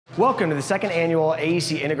Welcome to the second annual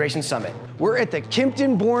AEC Integration Summit. We're at the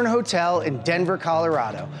Kimpton-Bourne Hotel in Denver,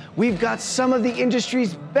 Colorado. We've got some of the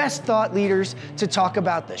industry's best thought leaders to talk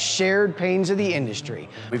about the shared pains of the industry.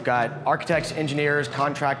 We've got architects, engineers,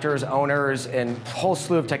 contractors, owners, and a whole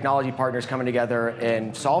slew of technology partners coming together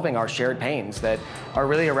and solving our shared pains that are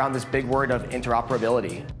really around this big word of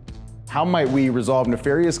interoperability. How might we resolve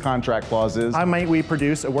nefarious contract clauses? How might we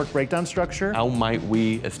produce a work breakdown structure? How might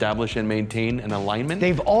we establish and maintain an alignment?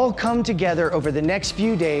 They've all come together over the next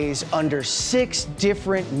few days under 6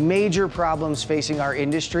 different major problems facing our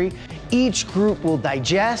industry. Each group will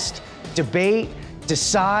digest, debate,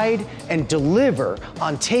 decide, and deliver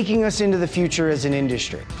on taking us into the future as an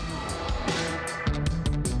industry.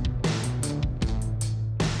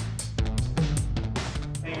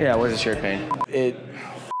 Yeah, what is a shared pain?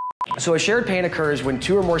 So a shared pain occurs when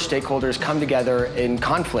 2 or more stakeholders come together in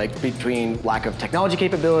conflict between lack of technology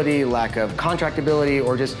capability, lack of contractability,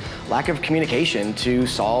 or just lack of communication to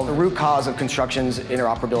solve the root cause of construction's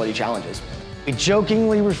interoperability challenges. We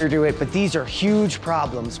jokingly refer to it, but these are huge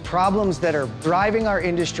problems that are driving our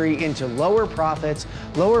industry into lower profits,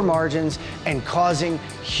 lower margins, and causing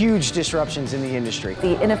huge disruptions in the industry.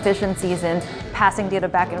 The inefficiencies in passing data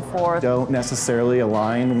back and forth Don't necessarily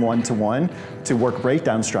align one-to-one to work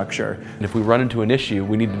breakdown structure. And if we run into an issue,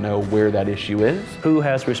 we need to know where that issue is. Who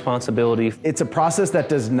has responsibility? It's a process that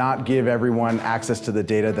does not give everyone access to the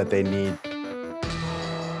data that they need.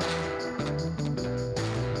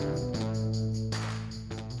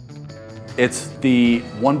 It's the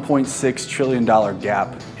 $1.6 trillion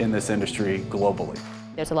gap in this industry globally.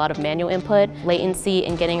 There's a lot of manual input, latency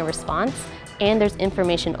in getting a response, and there's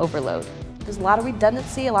information overload. There's a lot of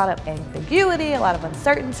redundancy, a lot of ambiguity, a lot of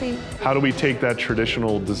uncertainty. How do we take that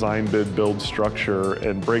traditional design, bid, build structure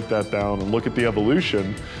and break that down and look at the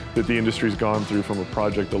evolution that the industry's gone through from a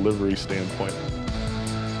project delivery standpoint?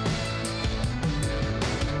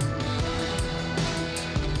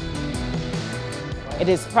 It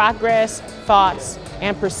is progress, thoughts,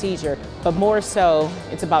 and procedure, but more so,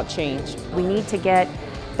 it's about change. We need to get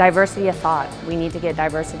diversity of thought. We need to get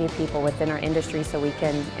diversity of people within our industry so we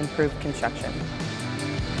can improve construction.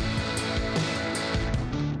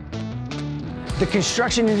 The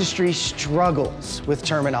construction industry struggles with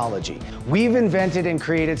terminology. We've invented and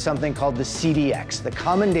created something called the CDX, the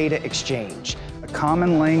Common Data Exchange. A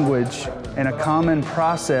common language and a common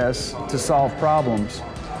process to solve problems.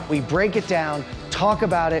 We break it down, talk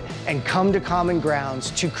about it, and come to common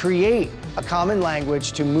grounds to create a common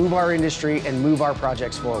language to move our industry and move our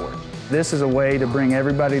projects forward. This is a way to bring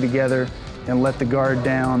everybody together and let the guard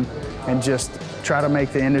down and just try to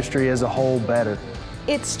make the industry as a whole better.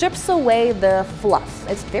 It strips away the fluff.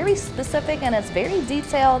 It's very specific and it's very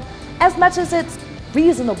detailed, as much as it's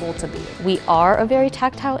reasonable to be. We are a very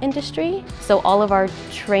tactile industry, so all of our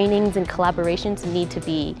trainings and collaborations need to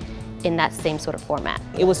be in that same sort of format.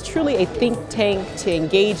 It was truly a think tank to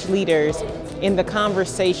engage leaders in the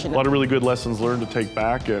conversation. A lot of really good lessons learned to take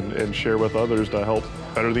back and share with others to help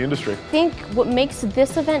better the industry. I think what makes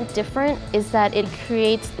this event different is that it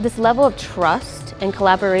creates this level of trust and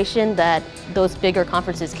collaboration that those bigger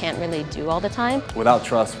conferences can't really do all the time. Without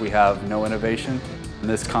trust, we have no innovation. And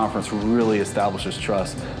this conference really establishes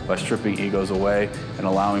trust by stripping egos away and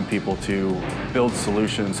allowing people to build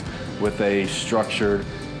solutions with a structured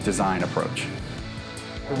design approach.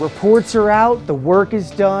 The reports are out, the work is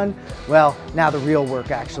done. Well, now the real work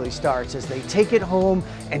actually starts as they take it home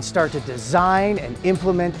and start to design and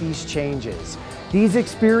implement these changes. These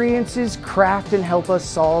experiences craft and help us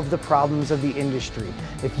solve the problems of the industry.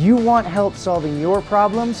 If you want help solving your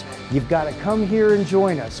problems, you've got to come here and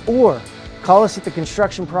join us, or call us at the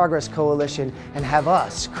Construction Progress Coalition and have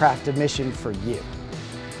us craft a mission for you.